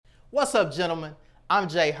What's up, gentlemen? I'm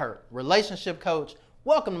Jay Hurt, relationship coach.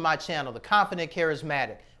 Welcome to my channel, The Confident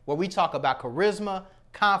Charismatic, where we talk about charisma,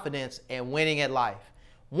 confidence, and winning at life.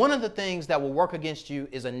 One of the things that will work against you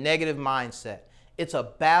is a negative mindset. It's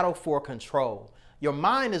a battle for control. Your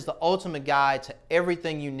mind is the ultimate guide to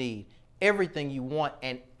everything you need, everything you want,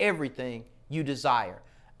 and everything you desire.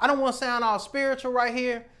 I don't want to sound all spiritual right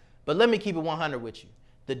here, but let me keep it 100 with you.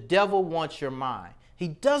 The devil wants your mind. He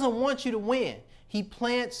doesn't want you to win. He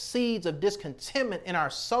plants seeds of discontentment in our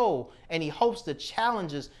soul, and he hopes the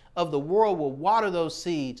challenges of the world will water those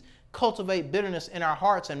seeds, cultivate bitterness in our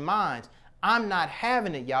hearts and minds. I'm not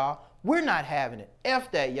having it, y'all. We're not having it.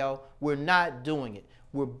 F that, yo. We're not doing it.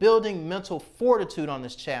 We're building mental fortitude on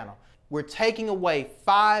this channel. We're taking away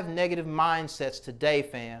 5 negative mindsets today,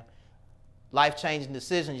 fam. Life-changing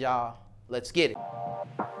decisions, y'all. Let's get it.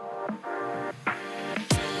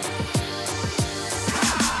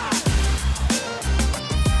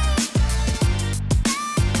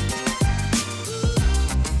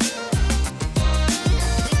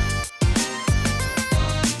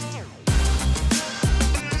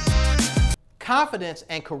 Confidence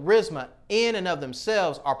and charisma in and of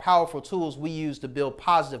themselves are powerful tools we use to build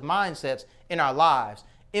positive mindsets in our lives.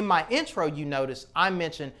 In my intro, you notice I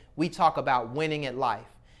mentioned we talk about winning at life.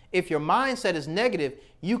 If your mindset is negative,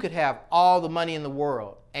 you could have all the money in the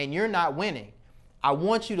world and you're not winning. I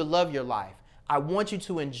want you to love your life. I want you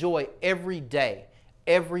to enjoy every day,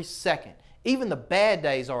 every second. Even the bad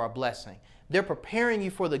days are a blessing. They're preparing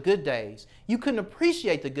you for the good days. You couldn't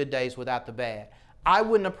appreciate the good days without the bad. I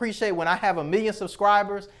wouldn't appreciate when I have 1 million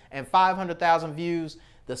subscribers and 500,000 views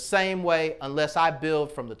the same way unless I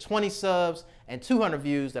build from the 20 subs and 200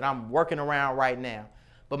 views that I'm working around right now.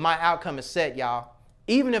 But my outcome is set, y'all.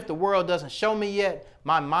 Even if the world doesn't show me yet,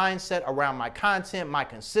 my mindset around my content, my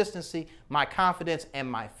consistency, my confidence, and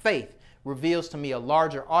my faith reveals to me a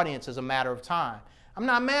larger audience as a matter of time. I'm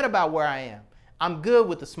not mad about where I am. I'm good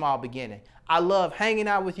with the small beginning. I love hanging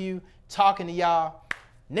out with you, talking to y'all.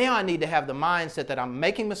 Now I need to have the mindset that I'm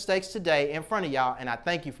making mistakes today in front of y'all, and I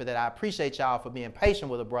thank you for that. I appreciate y'all for being patient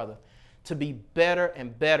with a brother, to be better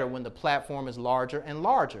and better when the platform is larger and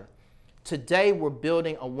larger. Today we're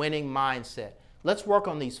building a winning mindset. Let's work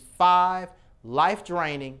on these 5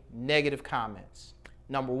 life-draining negative comments.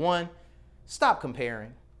 Number 1, stop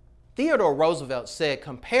comparing. Theodore Roosevelt said,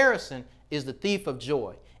 "Comparison is the thief of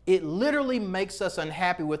joy." It literally makes us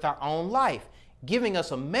unhappy with our own life, giving us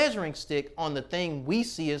a measuring stick on the thing we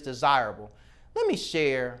see as desirable. Let me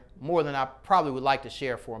share more than I probably would like to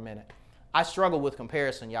share for a minute. I struggle with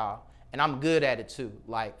comparison, y'all, and I'm good at it too,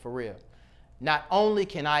 like for real. Not only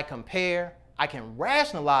can I compare, I can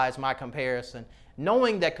rationalize my comparison,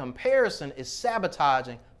 knowing that comparison is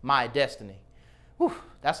sabotaging my destiny. Whew,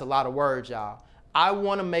 that's a lot of words, y'all. I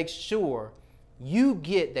want to make sure you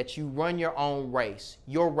get that you run your own race.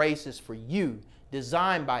 Your race is for you,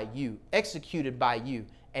 designed by you, executed by you,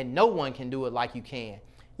 and no one can do it like you can.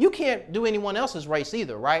 You can't do anyone else's race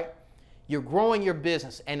either, right? You're growing your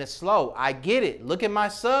business and it's slow. I get it. Look at my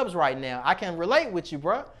subs right now. I can relate with you,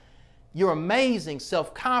 bro. You're amazing,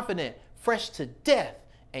 self-confident, fresh to death,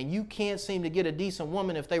 and you can't seem to get a decent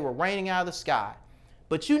woman if they were raining out of the sky.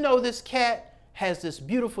 But you know this cat has this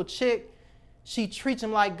beautiful chick. She treats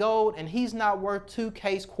him like gold, and he's not worth 2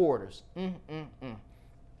 case quarters.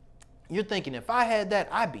 You're thinking, if I had that,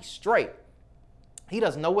 I'd be straight. He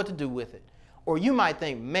doesn't know what to do with it. Or you might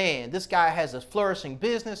think, man, this guy has a flourishing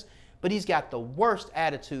business, but he's got the worst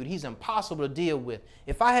attitude. He's impossible to deal with.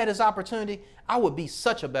 If I had his opportunity, I would be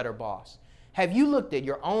such a better boss. Have you looked at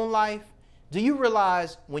your own life? Do you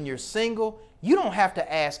realize when you're single, you don't have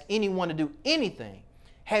to ask anyone to do anything?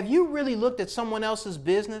 Have you really looked at someone else's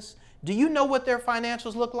business? Do you know what their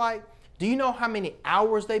financials look like? Do you know how many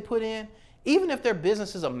hours they put in? Even if their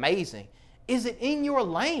business is amazing, is it in your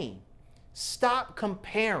lane? Stop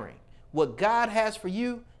comparing. What God has for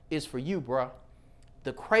you is for you, bruh.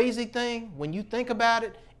 The crazy thing, when you think about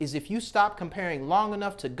it, is if you stop comparing long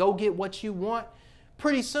enough to go get what you want,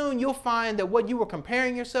 pretty soon you'll find that what you were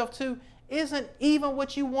comparing yourself to isn't even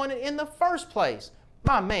what you wanted in the first place.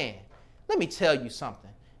 My man, let me tell you something.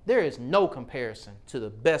 There is no comparison to the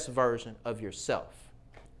best version of yourself.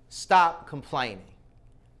 Stop complaining.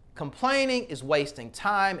 Complaining is wasting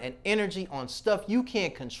time and energy on stuff you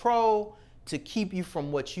can't control to keep you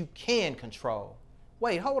from what you can control.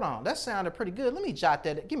 Wait, hold on. That sounded pretty good. Let me jot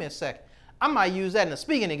that. Give me a second. I might use that in a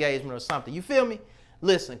speaking engagement or something. You feel me?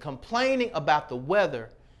 Listen, complaining about the weather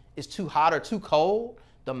is too hot or too cold.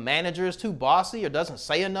 The manager is too bossy or doesn't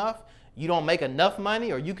say enough. You don't make enough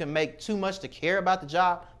money, or you can make too much to care about the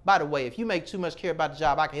job. By the way, if you make too much care about the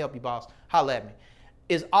job, I can help you, boss. Holla at me.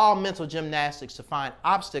 It's all mental gymnastics to find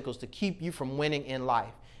obstacles to keep you from winning in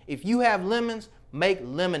life. If you have lemons, make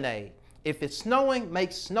lemonade. If it's snowing,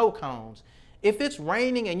 make snow cones. If it's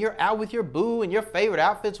raining and you're out with your boo and your favorite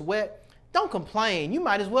outfit's wet, don't complain. You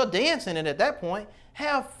might as well dance in it at that point.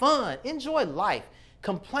 Have fun. Enjoy life.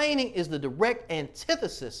 Complaining is the direct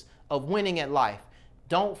antithesis of winning at life.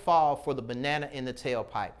 Don't fall for the banana in the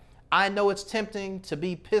tailpipe. I know it's tempting to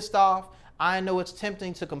be pissed off. I know it's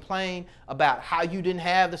tempting to complain about how you didn't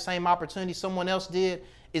have the same opportunity someone else did.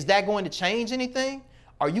 Is that going to change anything?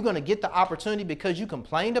 Are you going to get the opportunity because you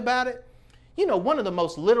complained about it? You know, one of the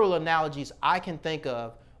most literal analogies I can think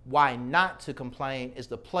of why not to complain is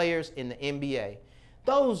the players in the NBA.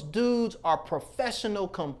 Those dudes are professional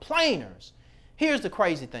complainers. Here's the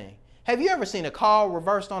crazy thing. Have you ever seen a call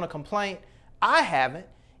reversed on a complaint? I haven't,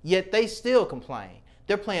 yet they still complain.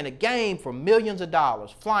 They're playing a game for millions of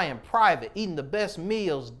dollars, flying private, eating the best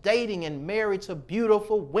meals, dating and married to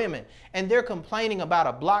beautiful women, and they're complaining about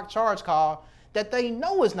a blocked charge call that they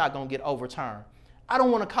know is not going to get overturned. I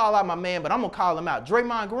don't want to call out my man, but I'm going to call him out.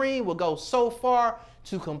 Draymond Green will go so far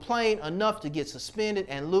to complain enough to get suspended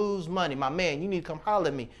and lose money. My man, you need to come holler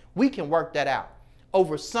at me. We can work that out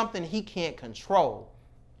over something he can't control.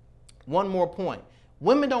 One more point.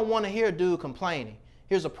 Women don't want to hear a dude complaining.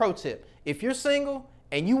 Here's a pro tip. If you're single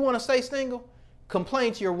and you want to stay single,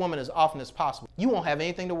 complain to your woman as often as possible. You won't have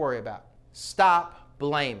anything to worry about. Stop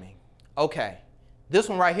blaming. Okay, this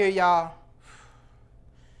one right here, y'all.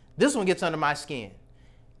 This one gets under my skin.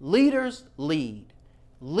 Leaders lead.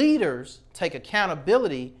 Leaders take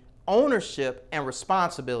accountability, ownership, and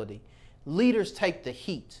responsibility. Leaders take the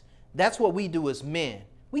heat. That's what we do as men.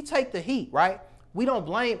 We take the heat, right? We don't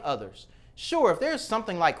blame others. Sure, if there's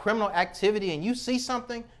something like criminal activity and you see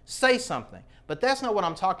something, say something. But that's not what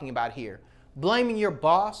I'm talking about here. Blaming your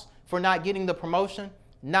boss for not getting the promotion,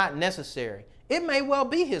 not necessary. It may well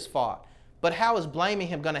be his fault, but how is blaming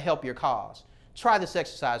him going to help your cause? Try this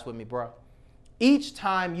exercise with me, bro. Each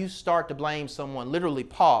time you start to blame someone, literally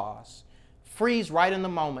pause, freeze right in the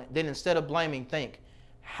moment, then instead of blaming, think,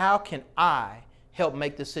 how can I help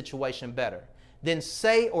make this situation better? Then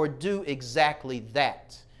say or do exactly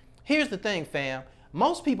that. Here's the thing, fam.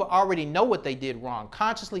 Most people already know what they did wrong,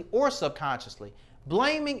 consciously or subconsciously.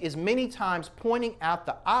 Blaming is many times pointing out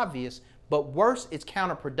the obvious, but worse, it's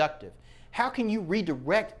counterproductive. How can you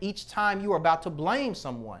redirect each time you are about to blame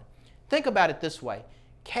someone? Think about it this way.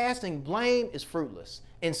 Casting blame is fruitless.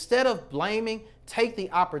 Instead of blaming, take the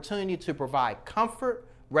opportunity to provide comfort,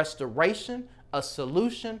 restoration, a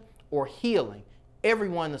solution, or healing.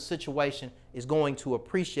 Everyone in the situation is going to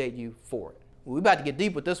appreciate you for it. We're about to get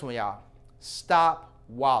deep with this one, y'all. Stop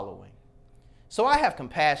wallowing. So I have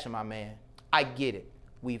compassion, my man. I get it.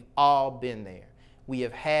 We've all been there. We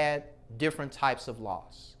have had different types of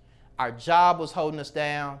loss. Our job was holding us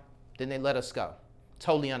down, then they let us go.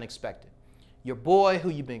 Totally unexpected. Your boy who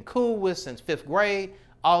you've been cool with since 5th grade,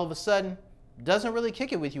 all of a sudden, doesn't really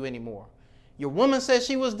kick it with you anymore. Your woman said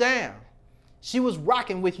she was down. She was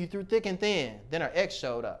rocking with you through thick and thin. Then her ex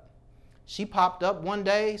showed up. She popped up one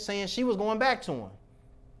day saying she was going back to him.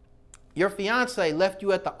 Your fiance left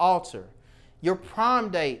you at the altar. Your prom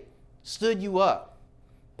date stood you up.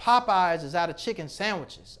 Popeyes is out of chicken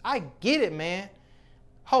sandwiches. I get it, man.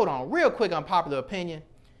 Hold on, real quick, unpopular opinion.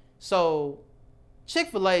 So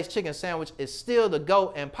Chick-fil-A's chicken sandwich is still the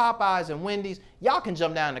GOAT, and Popeyes and Wendy's, y'all can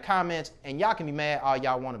jump down in the comments and y'all can be mad all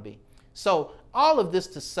y'all want to be. So all of this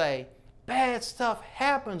to say, bad stuff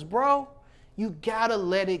happens, bro. You gotta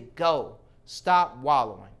let it go. Stop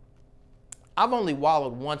wallowing. I've only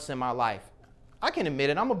wallowed once in my life. I can admit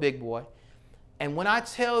it, I'm a big boy. And when I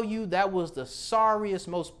tell you that was the sorriest,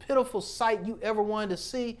 most pitiful sight you ever wanted to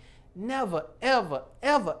see, never, ever,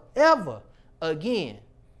 ever, ever again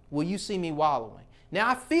will you see me wallowing. Now,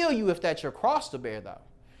 I feel you if that's your cross to bear, though.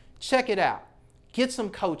 Check it out. Get some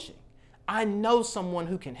coaching. I know someone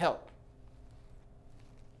who can help.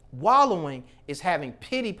 Wallowing is having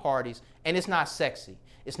pity parties, and it's not sexy.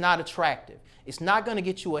 It's not attractive. It's not going to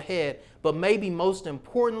get you ahead, but maybe most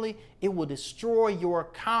importantly, it will destroy your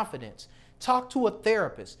confidence. Talk to a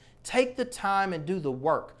therapist. Take the time and do the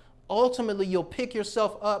work. Ultimately, you'll pick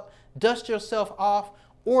yourself up, dust yourself off,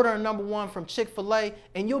 order a number one from Chick-fil-A,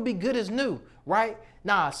 and you'll be good as new, right?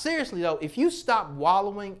 Nah, seriously though, if you stop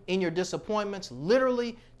wallowing in your disappointments,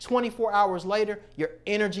 literally 24 hours later, your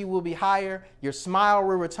energy will be higher, your smile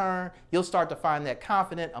will return, you'll start to find that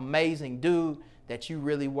confident, amazing dude that you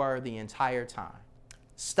really were the entire time.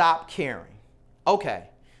 Stop caring. Okay,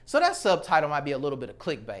 so that subtitle might be a little bit of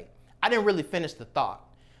clickbait. I didn't really finish the thought.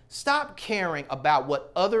 Stop caring about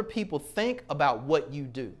what other people think about what you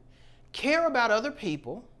do. Care about other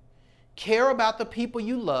people, Care about the people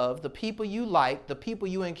you love, the people you like, the people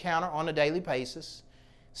you encounter on a daily basis.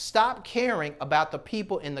 Stop caring about the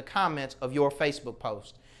people in the comments of your Facebook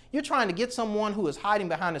post. You're trying to get someone who is hiding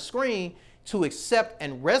behind a screen to accept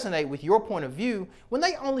and resonate with your point of view when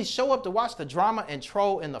they only show up to watch the drama and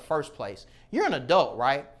troll in the first place. You're an adult,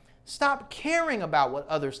 right? Stop caring about what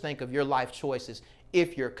others think of your life choices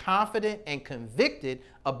if you're confident and convicted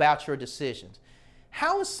about your decisions.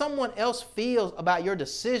 How someone else feels about your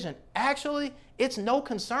decision, actually, it's no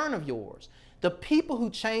concern of yours. The people who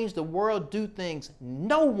change the world do things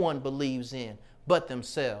no one believes in but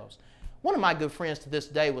themselves. One of my good friends to this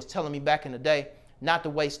day was telling me back in the day not to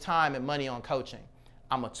waste time and money on coaching.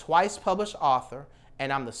 I'm a twice published author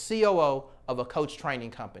and I'm the COO of a coach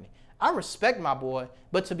training company. I respect my boy,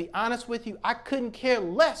 but to be honest with you, I couldn't care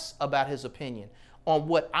less about his opinion on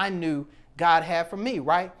what I knew God had for me,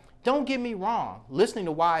 right? Don't get me wrong. Listening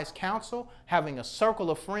to wise counsel, having a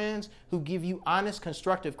circle of friends who give you honest,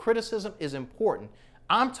 constructive criticism is important.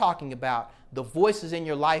 I'm talking about the voices in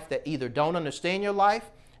your life that either don't understand your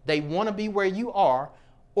life, they want to be where you are,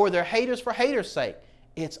 or they're haters for haters' sake.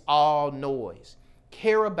 It's all noise.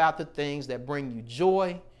 Care about the things that bring you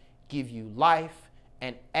joy, give you life,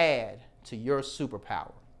 and add to your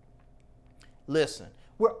superpower. Listen,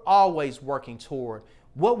 we're always working toward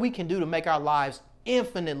what we can do to make our lives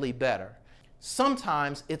infinitely better.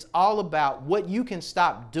 Sometimes it's all about what you can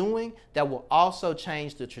stop doing that will also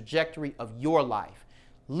change the trajectory of your life.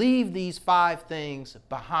 Leave these 5 things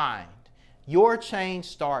behind. Your change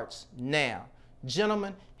starts now.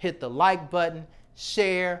 Gentlemen, hit the like button,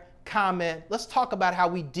 share, comment. Let's talk about how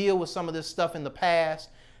we deal with some of this stuff in the past,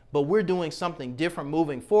 but we're doing something different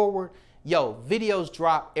moving forward. Yo, videos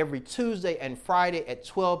drop every Tuesday and Friday at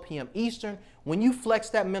 12 p.m. Eastern. When you flex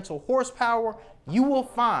that mental horsepower, you will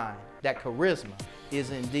find that charisma is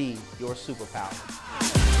indeed your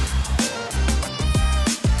superpower.